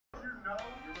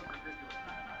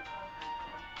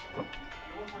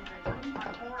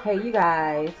Hey you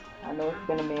guys, I know it's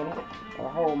been a minute, a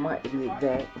whole month to be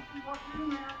exact.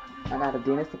 I got a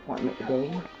dentist appointment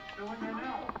today.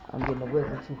 I'm getting a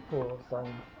wisdom tooth pulled, so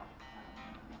I'm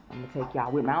gonna take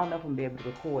y'all with me. I don't know if I'm gonna be able to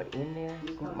record in there.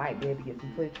 I might be able to get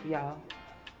some footage for y'all,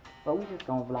 but we just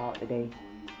gonna vlog today.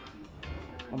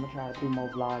 I'm gonna try to do more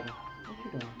vlogging. What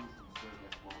you doing?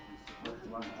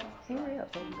 Hurry up,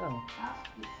 so we go.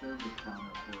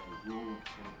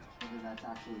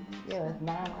 Yeah, it's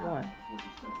 9-1.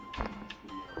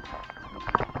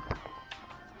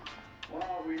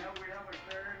 Well, we have a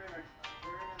turn and a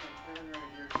turn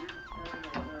right here.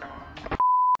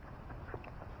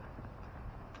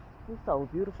 It's so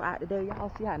beautiful out today.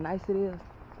 Y'all see how nice it is?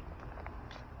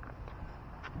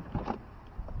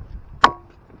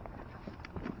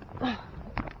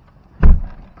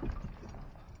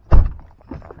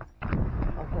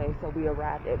 Okay, so we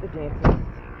arrived at the dentist.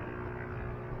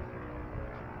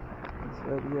 That's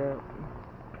where we at.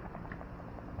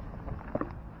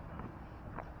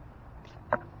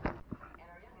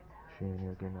 She ain't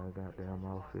here getting her goddamn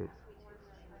outfit.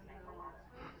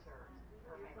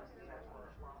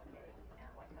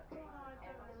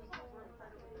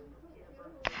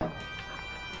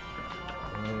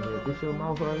 This your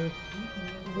mouth, honey?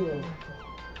 Yeah.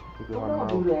 Don't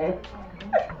do that.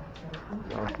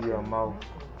 Y'all see your mouth.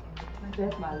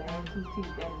 That's my last 2 teeth.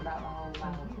 That's about my whole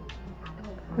mouth.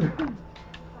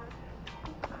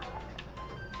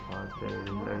 I'll tell you, this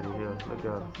lady here, look at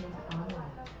her.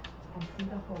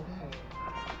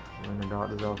 We're in the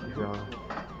doctor's office, y'all.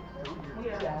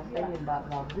 Yeah, I stay in the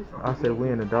doctor's office. I said we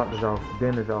in the doctor's office,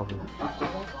 dentist's office.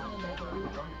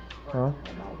 Huh?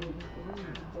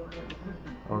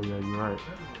 Oh yeah, you're right.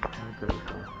 Okay.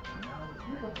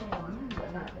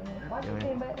 Why you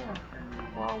came back there?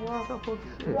 Why was I supposed to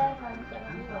sit?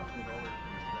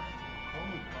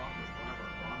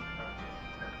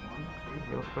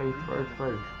 Your face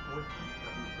first.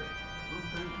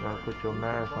 Gotta put your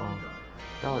mask on.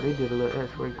 Dog, they did a little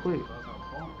x-ray quick.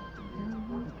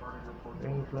 They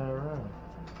ain't flying around.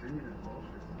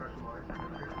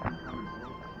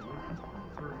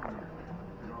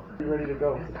 Ready to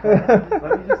go.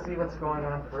 Let me just see what's going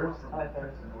on first.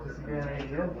 Just to get an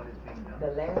idea. The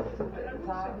last tooth at the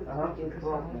top is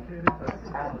broken.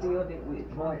 I filled it with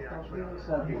drugstore.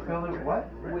 So you filled it with what?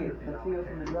 With the seal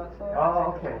from the drugstore.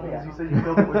 Oh, okay. Because you said you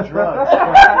filled it with drugs.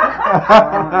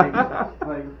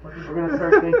 like, we're gonna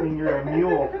start thinking you're a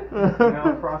mule,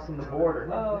 crossing the border.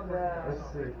 Oh god. Let's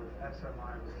see.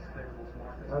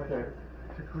 Okay.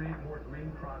 To create more green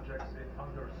projects in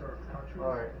underserved countries.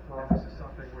 All right. Well, This is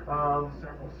something we're doing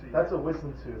several seasons. that's a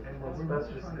wisdom tooth. Let's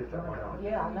just get that one out.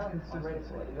 Yeah, I know. I'm ready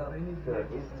for it to go. Good.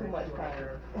 It's too much pain.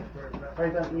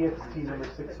 Write down EXT number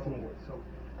 16.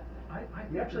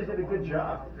 You actually did a good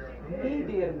job. He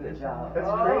did a good job.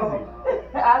 That's crazy.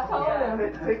 I told him.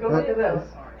 Take a look at this.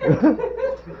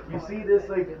 You see this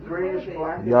like grayish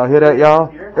black? Y'all hear that, y'all?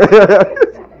 You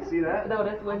see that? No,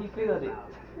 that's when he filled it.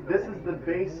 This is the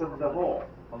base of the hole.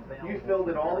 You filled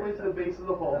it all the way to the base of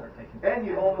the hole, and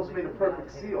you almost made a perfect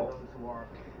seal.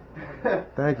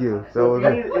 Thank you. So if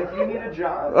you need a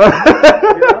job,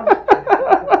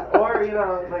 or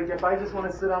like if I just want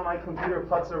to sit on my computer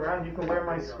putz around, you can wear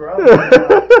my scrub.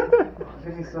 And,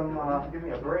 give me some, give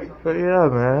me a break. But yeah,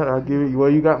 man, I'll give you.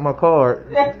 Well, you got my card.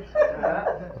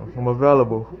 I'm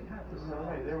available.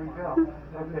 Alright, there we go.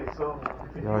 Okay, so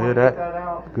if Y'all you hear want that? to get that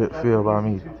out, Good that's feel by easy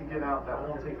me. To get out, that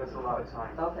won't take us a lot of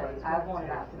time. Okay, I want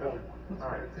it out today.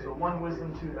 Alright, so one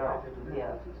wisdom tooth out.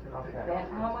 Yeah. Okay. That,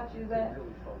 how much is that?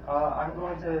 I'm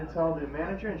going to tell the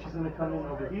manager, and she's going to come in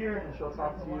over here, and she'll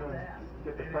talk to you and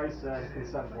get the price and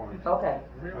consent form. Okay.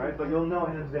 Alright, but you'll know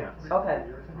in advance. Okay.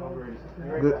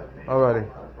 Good. Alrighty.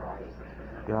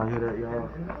 Y'all hear that, y'all?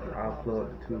 I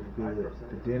plugged the tooth good.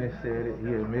 The dentist said it. He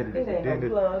admitted it. It ain't no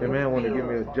plug, The man it's want to give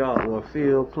me a job or a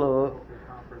field plug.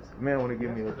 The man want to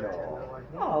give me a job.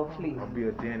 Oh, please. I'll be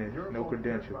a dentist, no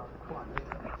credential.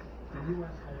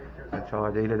 I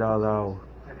charge $80 an hour.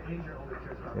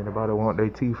 Anybody want their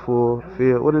teeth filled?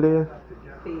 What it is?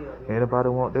 Filled. Anybody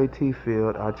want their teeth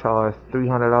filled? I charge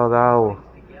 $300 an hour.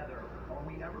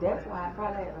 That's why I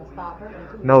probably had to stop hurting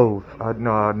too. No,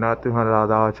 not $300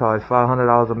 an hour. I charge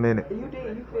 $500 a minute. You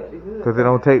did. You felt it good. Because it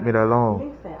don't take me that long.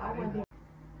 Listen, I wasn't in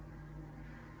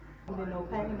no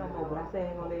pain no more, but I said I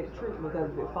ain't gonna let it trick me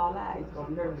because if it fall out, it's gonna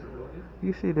be hurting.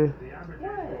 You see this?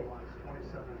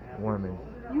 What? Women.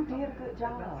 You did a good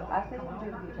job. I said you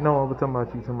did a good job. No, I'm talking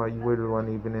about you. You really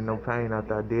wasn't even in no pain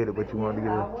after I did it, but you wanted to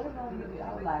get I it. wasn't gonna give it. I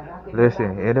was like, I think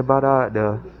Listen, anybody out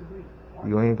there,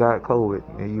 you ain't got COVID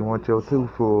and you want your tooth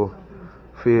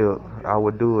filled, I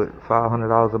would do it.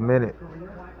 $500 a minute.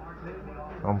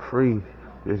 I'm free.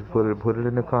 Just put it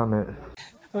in the comments.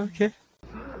 Okay.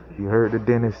 You heard the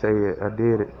dentist say it. I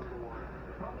did it.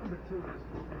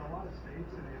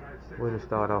 Way to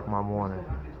start off my morning.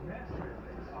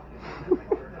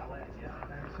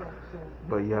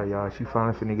 But yeah, y'all, she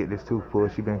finally finna get this tooth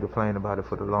pulled. She been complaining about it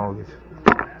for the longest.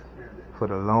 For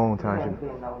the long time.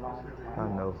 I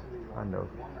know.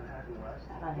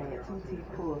 I had 2 teeth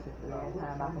pulled since the last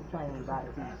time I complained about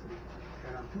it.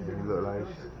 You look like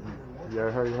you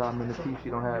ever heard how many teeth she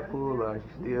don't have pulled? Like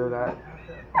she still got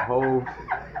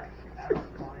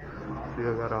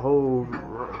a whole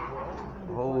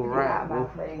wrap,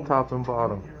 both top and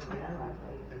bottom.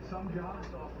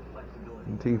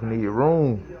 Them teeth need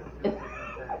room.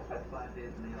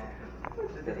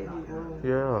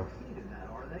 Yeah.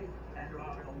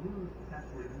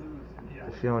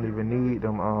 She don't even need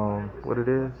them. What it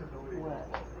is?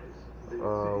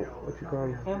 What you call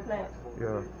them? Implants?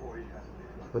 Yeah.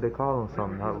 But they call them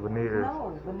something, not veneers.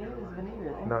 No,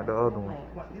 veneers. Not the other one.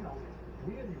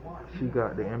 She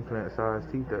got the implant size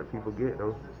teeth that people get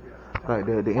though. Like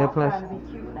the implants.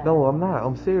 No, I'm not.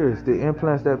 I'm serious. The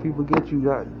implants that people get,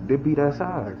 they be that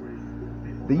size.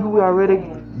 You already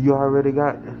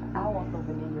got. I want some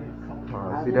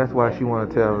veneers. See, that's why she want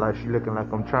to tell like she looking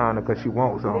like I'm trying to, cause she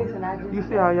wants some. You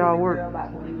see how y'all work?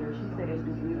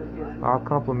 I'll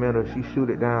compliment her. She shoot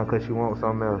it down cause she wants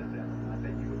something else.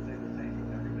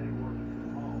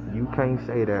 You can't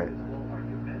say that.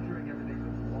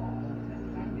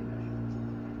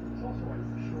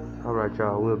 All right,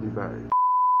 y'all. We'll be back.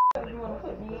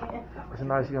 It's a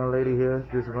nice young lady here.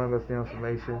 Just bring us the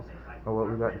information on what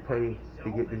we got to pay to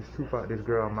get this tooth out this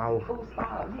girl's mouth.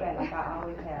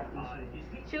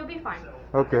 She'll be fine.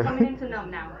 Okay. Coming in to numb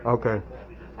now. Okay.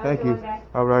 Thank you.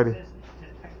 Alrighty.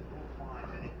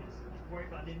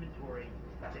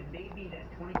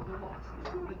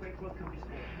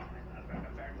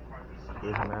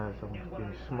 This man, I'm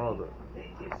getting smothered.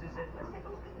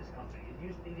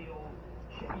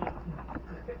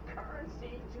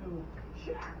 Currency to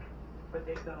check, but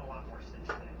they've done a lot more since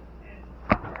then.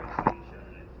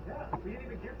 Yeah, we didn't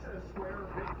even get to Square,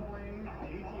 Bitcoin,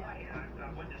 ATI. I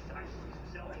went to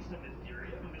selling some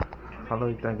Ethereum. How long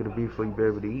you think it'll be before you be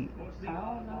able to eat? I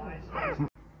don't know.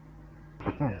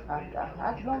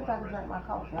 As long as I can drink my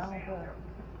coffee, I don't care.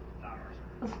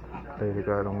 Lady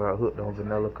got hooked on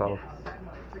vanilla coffee.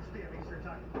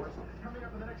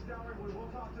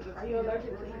 Are you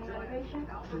allergic to any medication?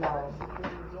 No.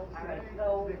 Alright, so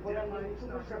we're going to give you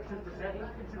 2 prescriptions today.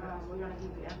 We're going to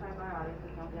give you antibiotics to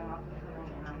come down off the phone,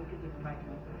 and we could give you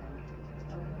vitamins.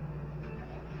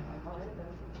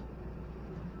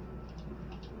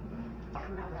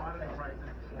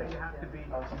 They have to be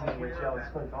don't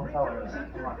tell her.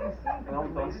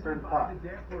 Don't stir the pot.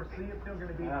 Therefore, see if they're going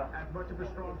to be as much of a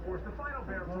strong force. The final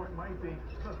bear point might be,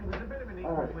 look, it was a bit of an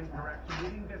incomplete correction. We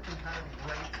didn't get some kind of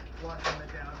great flush on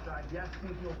the downside. Yes,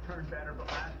 seasonals turned better,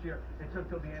 but last year it took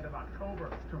till the end of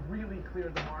October to really clear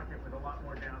the market with a lot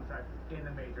more downside in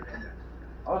the major index.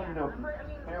 Okay, no.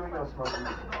 Here we go, Smokey.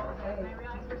 I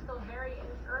realize we're still very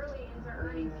early into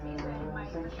earnings season,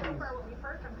 but so far what we've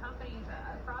heard from companies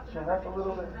across the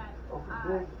board is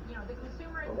that the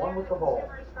consumer is there, the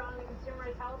consumer is strong, the consumer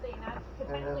is healthy, and that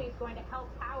potentially is going to help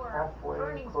power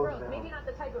earnings growth. Maybe not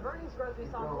the type of earnings growth we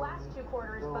saw in the last 2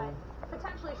 quarters, but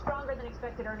potentially stronger than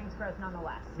expected earnings growth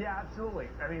nonetheless. Yeah, absolutely.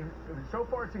 I mean, so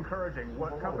far it's encouraging.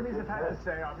 What companies have had to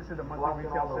say, obviously the monthly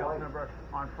retail sales number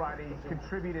on Friday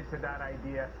contributed to that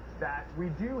idea that we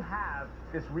do have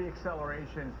this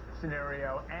reacceleration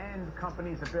scenario and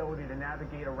companies' ability to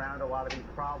navigate around a lot of these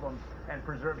problems and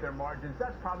preserve their margins.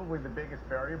 That's probably the biggest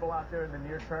variable out there in the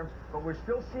near term, but we're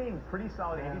still seeing pretty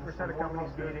solid 80% of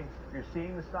companies beating. You're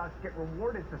seeing the stocks get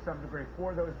rewarded to some degree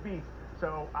for those beats.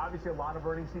 So obviously a lot of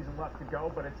earnings season left to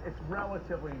go, but it's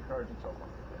relatively encouraging so far.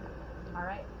 All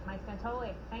right, Mike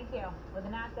Spantoli, thank you. With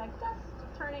the Nasdaq just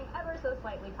turning ever so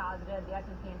slightly positive, the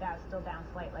S&P and Dow still down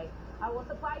slightly. Well,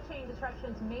 supply chain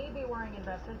disruptions may be worrying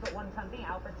investors, but one company,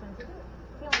 Albertsons, isn't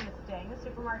feeling the sting. The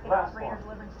supermarket operator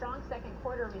delivering strong second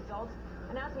quarter results,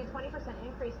 announcing a 20%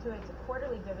 increase to its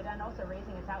quarterly dividend, also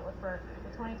raising its outlook for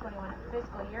the 2021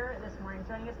 fiscal year this morning.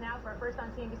 Joining us now for our first on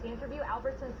CNBC interview,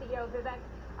 Albertsons CEO Vivek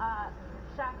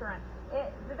Shakaran.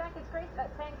 Vivek, it's great.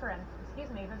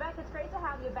 Vivek, it's great to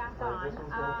have you back on.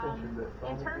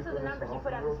 In terms of the numbers you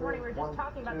put out this morning, we were just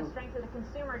talking about the strength of the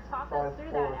consumer. Talk us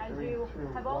through that as you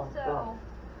have also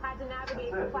had to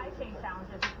navigate supply chain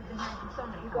challenges, which we've been hearing from so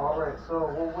many people. All right,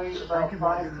 so we'll wait about 5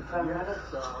 to 10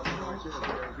 minutes.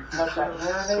 Let that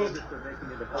marinate.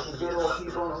 Let the good old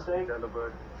T-bone steak. And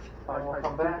we'll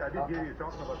come back. I did hear you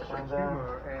talking about the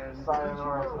consumer, and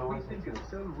we think it's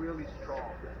still really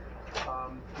strong.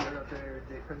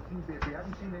 They continue. We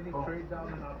haven't seen any trade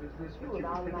down in our business, which you would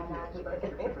typically expect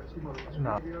if the consumer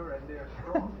behavior, and they are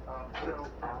strong.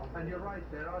 And you're right.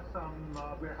 There are some.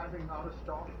 We're having out of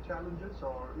stock challenges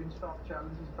or in stock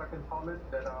challenges, if I can call it,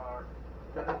 that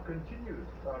have continued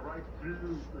right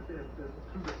through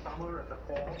the summer and the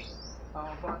fall.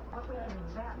 But what we can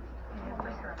invest in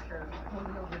infrastructure will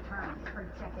yield returns for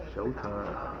decades.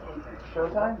 Showtime.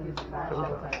 Showtime? You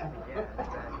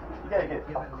gotta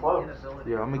get up close.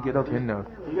 Yeah, I'm gonna get up in there.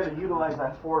 You gotta utilize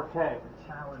that 4K.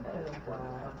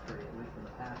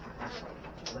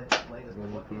 You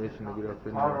need permission to get up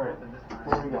in there. Alright,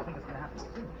 here we go. I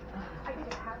think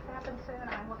it has to happen soon.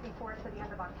 I'm looking forward to the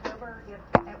end of October. If,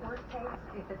 at worst case,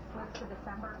 if it slips to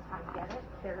December, I get it.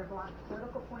 There's a lot of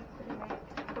political points to be made,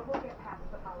 but we'll get past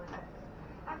the politics.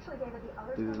 Actually, David, the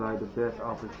other This is like the best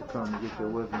office to come to get your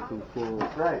wisdom tooth full.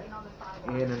 Right.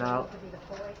 In and out.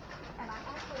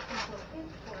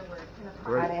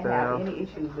 Great I didn't staff. have any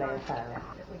issues last time.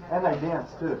 And I dance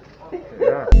too.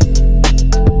 Yeah.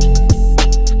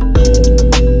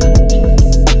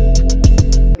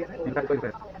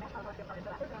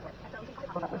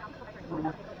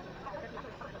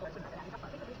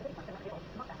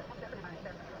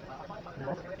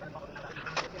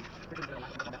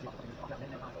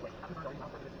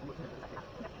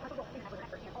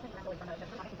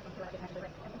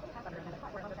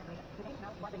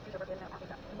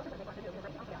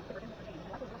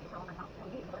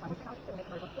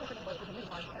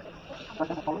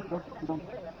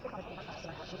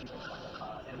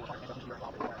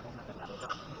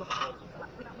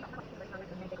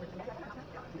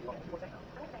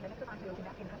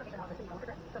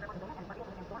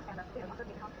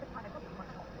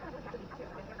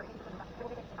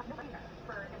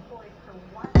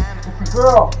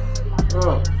 Girl! Oh,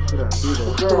 look at that big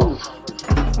old Girl!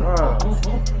 Wow.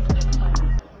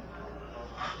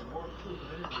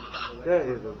 That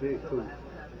is a big tooth.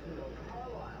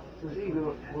 Just eat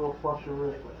a little flush of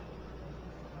wrist.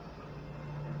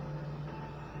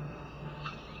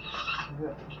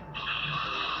 Yeah.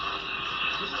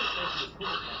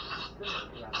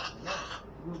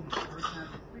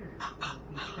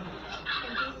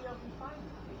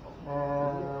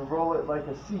 And roll it like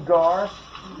a cigar.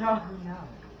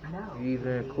 Easy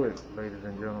and quick, ladies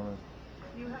and gentlemen.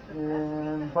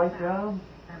 And bite down.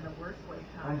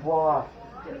 And voila.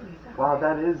 Wow,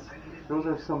 those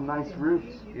are some nice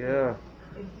roots. Yeah.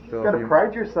 So You gotta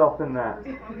pride yourself in that.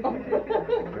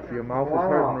 if your mouth is Wow.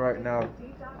 hurting right now,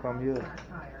 come here.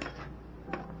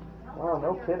 Wow,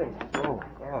 no kidding. Oh,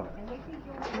 God.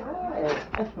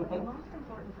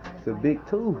 It's a big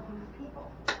tooth.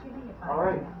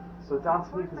 Alright, so Don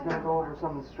Sleep is going to go over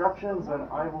some instructions and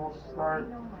I will start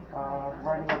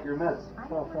writing up your meds.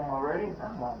 Alrighty?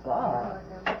 Oh my God.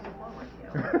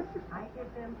 I give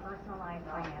them personalized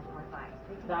financial advice.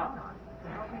 Stop.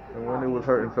 And when it was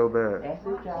hurting so bad. That's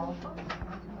it, y'all.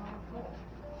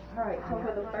 Alright, so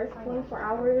for the first 24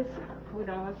 hours, we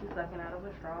don't want you sucking out of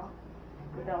a straw.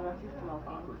 We don't want you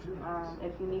smoking.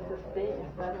 If you need to spit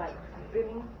instead of like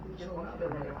spitting, you just want to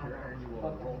spit it.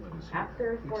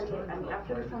 After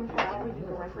 24 hours, you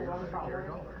can write for one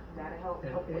dollar. That'll help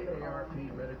with the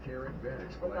Medicare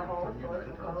Advantage with the plan whole from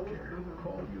United Healthcare.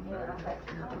 Call United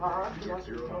Healthcare tomorrow, today you to get want $0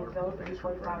 to change those copays every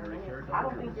for 45 primary care minutes. I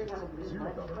don't think you're going to diagnosis, do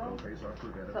much $0 though. copays on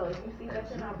preventative So if you see that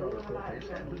and you're not $0 bleeding a lot, copays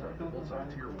you're and going to deductibles on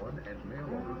Tier 1 and mail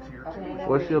order Tier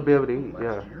 2. What she'll be able to eat,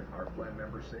 yeah. Last year, our plan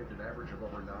members saved an average of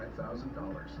over $9,000.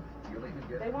 You'll even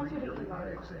get They want free you to yearly eat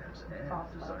eye like exams and soft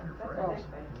designer stuff. frames.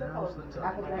 Now's the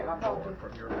I time can to drink my get more coffee.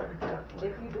 from your Medicare plan.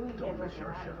 If you do, you Don't can't miss drink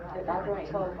your shot. I drink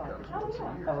cold coffee. Comes once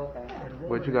a year. Oh, okay.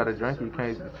 But you gotta drink it, you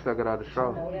can't suck it out of the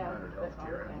straw. Yeah, United that's all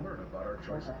Healthcare and okay. learn about our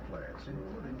choice of plans,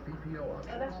 including PPO Oh,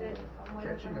 options. that's it.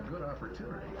 Catching a good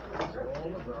opportunity is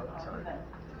all about timing.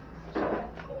 So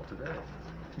call today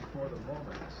before the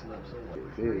moment slips away.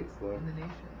 Big, boy.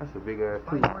 That's a big ass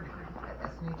tooth.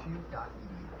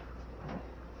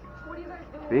 What are you guys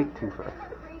doing? Big tooth.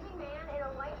 Crazy man in a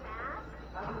white mask?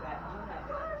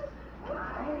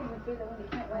 I didn't even feel it when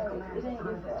it came out. It didn't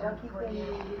just junkie thing you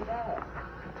do that.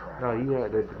 No, you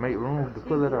had to make room to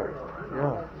pull it out.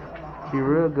 Yeah. He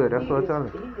real good, that's what I'm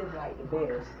telling you. He's just like the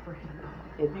best.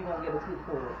 If you want to get a tooth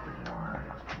pulled.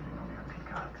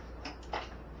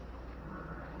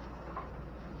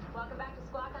 Welcome back to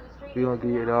Squawk on the Street. We're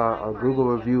gonna give it a Google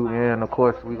review, and of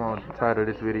course we're gonna title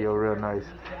this video real nice.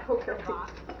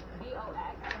 VOX,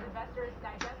 Investors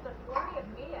Digest a flurry of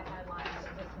media headlines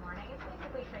this morning. It's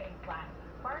basically trading flat.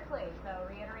 Barclays, though,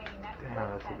 reiterating Netflix Damn,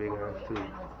 that's a and big overweight ass tooth.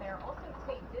 analysts there also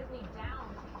take Disney down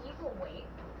to equal weight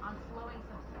on slowing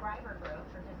subscriber growth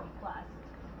for Disney Plus.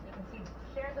 You can see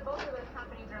shares of both of those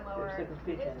companies are lower took a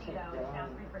picture and Disney, sent though, it is down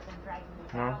on. 3%, dragging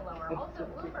the Dow lower. Also,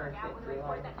 Bloomberg out with a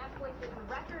report that Netflix's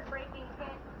record-breaking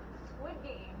hit Squid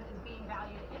Game is being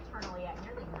valued internally at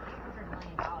nearly $900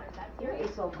 million. That What series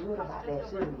is so good about that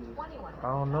cost just over series? $21 I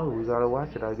don't know. We gotta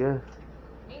watch it, I guess.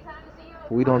 Anytime to see you.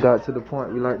 We don't got to the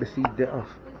point we like to see death.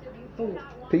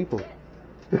 People.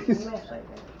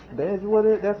 That's what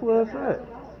it's at.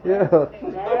 Yeah. That,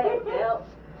 help,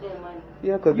 and money.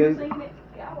 Yeah, cause You they. seen it?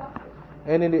 Yeah, I watched it.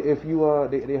 And then if you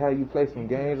they have you play some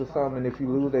games or something, and if you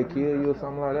lose, they kill you or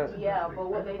something like that. Yeah, but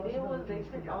what they did was they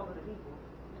tricked all of the people.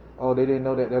 Oh, they didn't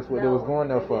know that that's what they was going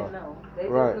there for. They didn't know. They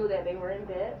Right. just knew that they were in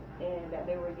debt and that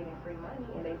they were getting free money,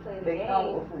 and they played the They thought it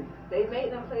game. was free. They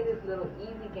made them play this little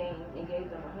easy game and gave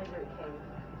them $100K,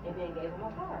 and then gave them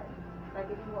a card. Like,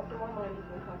 if you want some more money, you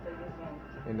can come play this game.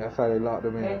 And that's how they locked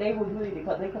them in. And they was greedy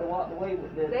because they could have walked away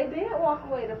with this. They did walk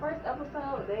away. The first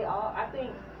episode, they all, I think,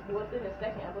 within the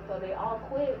second episode, they all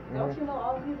quit. Don't you know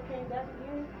all the people came back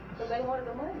again? Because they wanted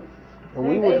the money. And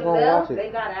we was gonna left, watch it. They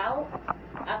got out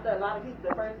after a lot of people.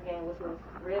 The first game, which was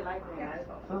red light, green light.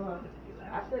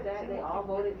 After that, they all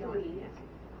voted to leave.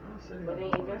 But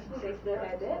then eventually, they still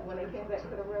had that when they came back to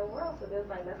the real world. So they was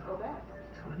like, let's go back.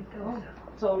 Oh,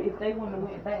 so if they wouldn't have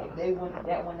went back, they wouldn't.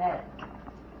 That one that.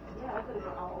 Yeah, I could have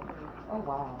been all over. Oh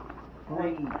wow.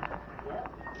 Greed.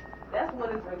 Yep. That's what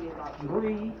it's really about.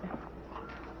 Greed.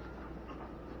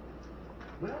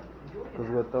 Because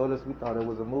what told us, we thought it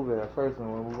was a movie at first,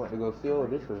 and when we went to go see it,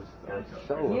 this is a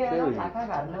show, a Yeah, I'm series. like, I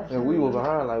got enough. And we were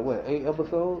behind, like, what, 8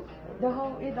 episodes? The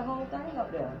whole thing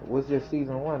up there. What's just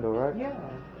season 1, though, right? Yeah.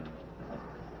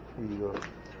 Here you go.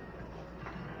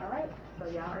 All right. So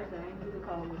y'all heard that. You can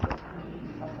call me.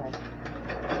 Okay.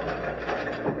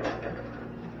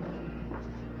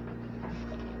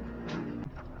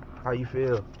 How you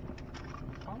feel?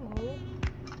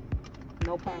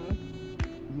 No pain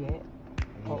yet.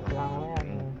 Hopefully I don't have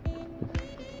none.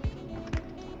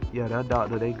 Yeah, that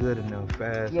doctor, they good enough,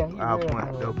 fast. Yeah, he Our real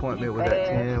point, good. the appointment He was at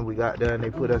fast. 10. We got there and they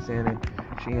put us in, and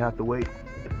she didn't have to wait.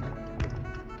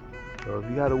 So if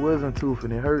you got a wisdom tooth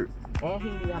and it hurt, And he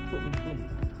got to put me to sleep.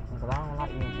 Because I don't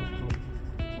like being put to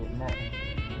sleep with nothing.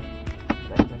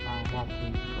 Especially if I don't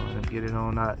want to. get it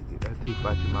on out, get that tooth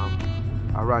out your mouth.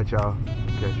 All right, y'all.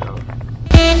 Catch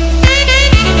y'all.